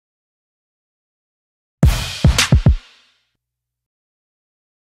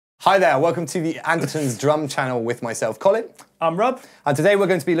Hi there, welcome to the Andertons drum channel with myself, Colin. I'm Rob. And today we're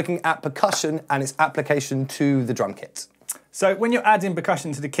going to be looking at percussion and its application to the drum kit. So when you're adding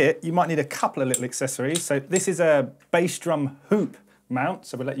percussion to the kit, you might need a couple of little accessories. So this is a bass drum hoop mount,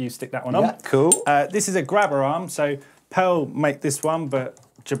 so we'll let you stick that one on. Yeah, cool. This is a grabber arm, so Pearl make this one, but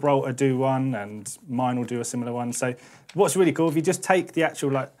Gibraltar do one, and mine will do a similar one. So what's really cool, if you just take the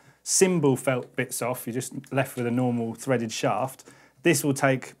actual cymbal felt bits off, you're just left with a normal threaded shaft. This will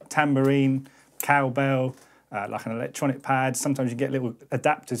take tambourine, cowbell, like an electronic pad. Sometimes you get little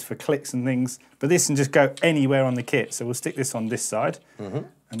adapters for clicks and things, but this can just go anywhere on the kit. So we'll stick this on this side, and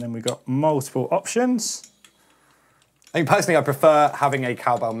then we've got multiple options. I think personally, I prefer having a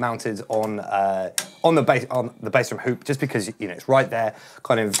cowbell mounted on the bass drum hoop, just because it's right there.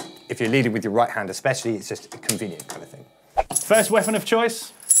 Kind of, if you're leading with your right hand, especially, it's just a convenient kind of thing. First weapon of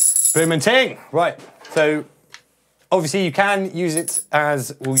choice. Boom and ting. Right. So obviously you can use it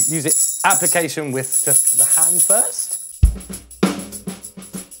as, we'll use it application with just the hand first.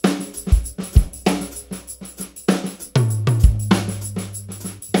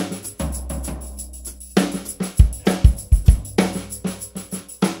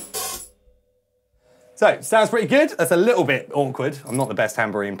 So, sounds pretty good. That's a little bit awkward. I'm not the best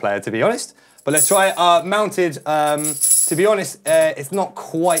tambourine player, to be honest. But let's try it. Mounted, to be honest, it's not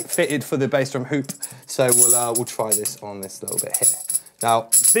quite fitted for the bass drum hoop. So we'll try this on this little bit here. Now,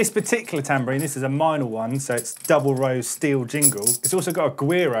 this particular tambourine, this is a minor one, so it's double row steel jingle. It's also got a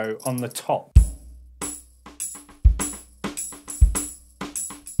guiro on the top.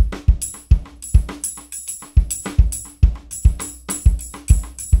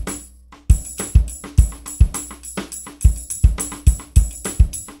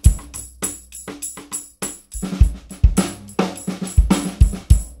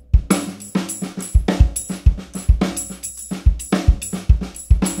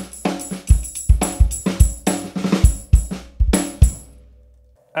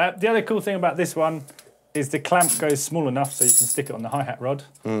 The other cool thing about this one is the clamp goes small enough so you can stick it on the hi-hat rod.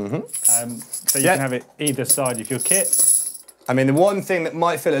 So you can have it either side of your kit. I mean, the one thing that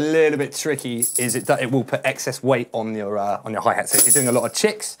might feel a little bit tricky is it will put excess weight on your hi-hat. So if you're doing a lot of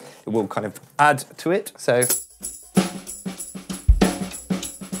chicks, it will kind of add to it. So.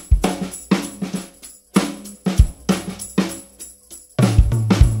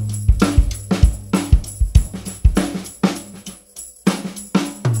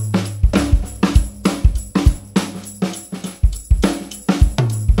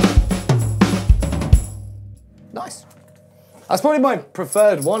 Nice. That's probably my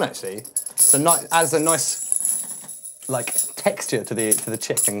preferred one, actually. It's adds a nice, texture to the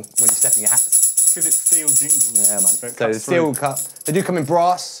chick when you're stepping your hats. Because it's steel jingles. Yeah, man. So the steel cut. They do come in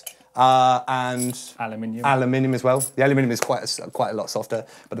brass and aluminium. Aluminium as well. The aluminium is quite a lot softer,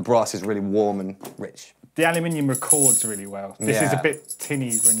 but the brass is really warm and rich. The aluminium records really well. This is a bit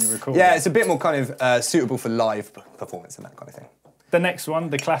tinny when you record. Yeah, it's a bit more kind of suitable for live performance and that kind of thing. The next one,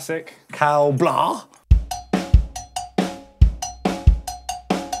 the classic. Cow blah.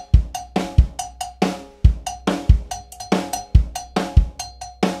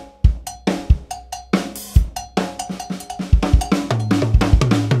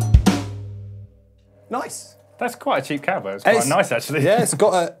 Nice. That's quite a cheap cowbell. It's quite nice, actually. Yeah, it's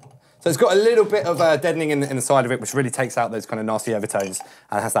got a little bit of deadening in the side of it, which really takes out those kind of nasty overtones,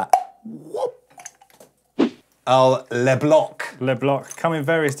 and it has that. Whoop. Oh, Le Bloc. Le Bloc. Come in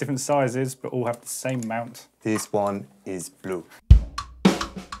various different sizes, but all have the same mount. This one is blue.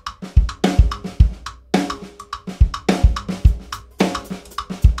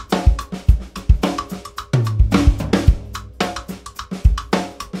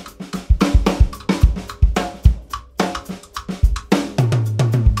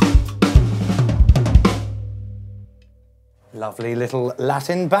 Lovely little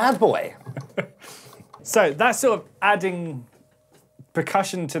Latin bad boy. So that's sort of adding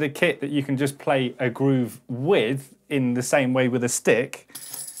percussion to the kit that you can just play a groove with in the same way with a stick.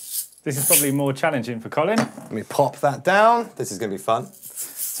 This is probably more challenging for Colin. Let me pop that down. This is going to be fun.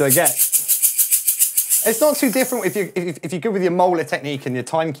 So again, it's not too different if you're good with your molar technique and your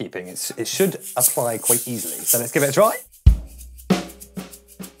timekeeping. It should apply quite easily. So let's give it a try.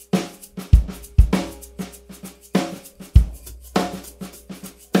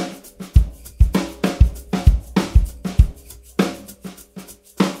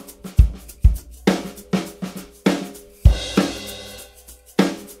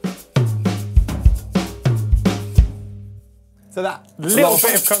 So that little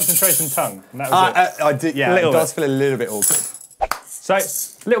bit of concentration tongue. And that was I did, yeah, it does feel a little bit awkward. So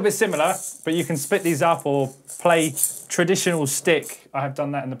So a little bit similar, but you can split these up or play traditional stick. I have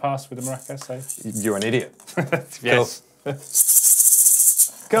done that in the past with the maraca. So you're an idiot. yes.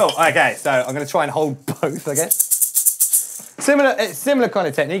 Cool. Okay, so I'm going to try and hold both, I guess. Similar kind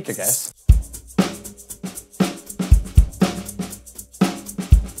of technique, I guess.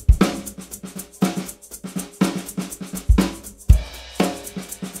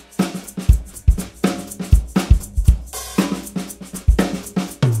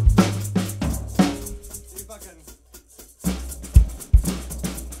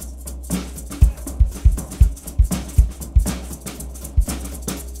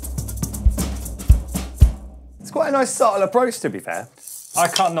 Quite a nice subtle approach, to be fair. I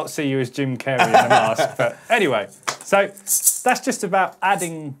can't not see you as Jim Carrey in a mask, but anyway. So that's just about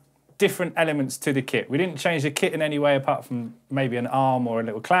adding different elements to the kit. We didn't change the kit in any way apart from maybe an arm or a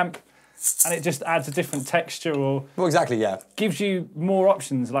little clamp, and it just adds a different texture or... Well, exactly, yeah. Gives you more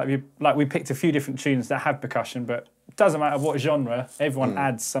options. Like we picked a few different tunes that have percussion, but it doesn't matter what genre, everyone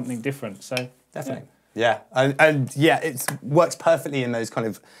adds something different, so... Definitely. Yeah, and yeah, it works perfectly in those kind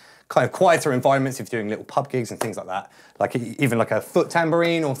of quieter environments if you're doing little pub gigs and things like that. Like even like a foot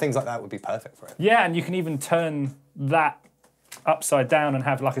tambourine or things like that would be perfect for it. Yeah, and you can even turn that upside down and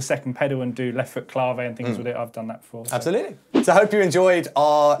have like a second pedal and do left foot clave and things with it. I've done that before. So. Absolutely. So I hope you enjoyed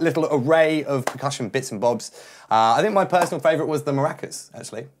our little array of percussion bits and bobs. I think my personal favourite was the maracas,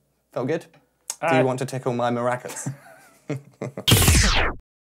 actually. Felt good. Do you want to tickle my maracas?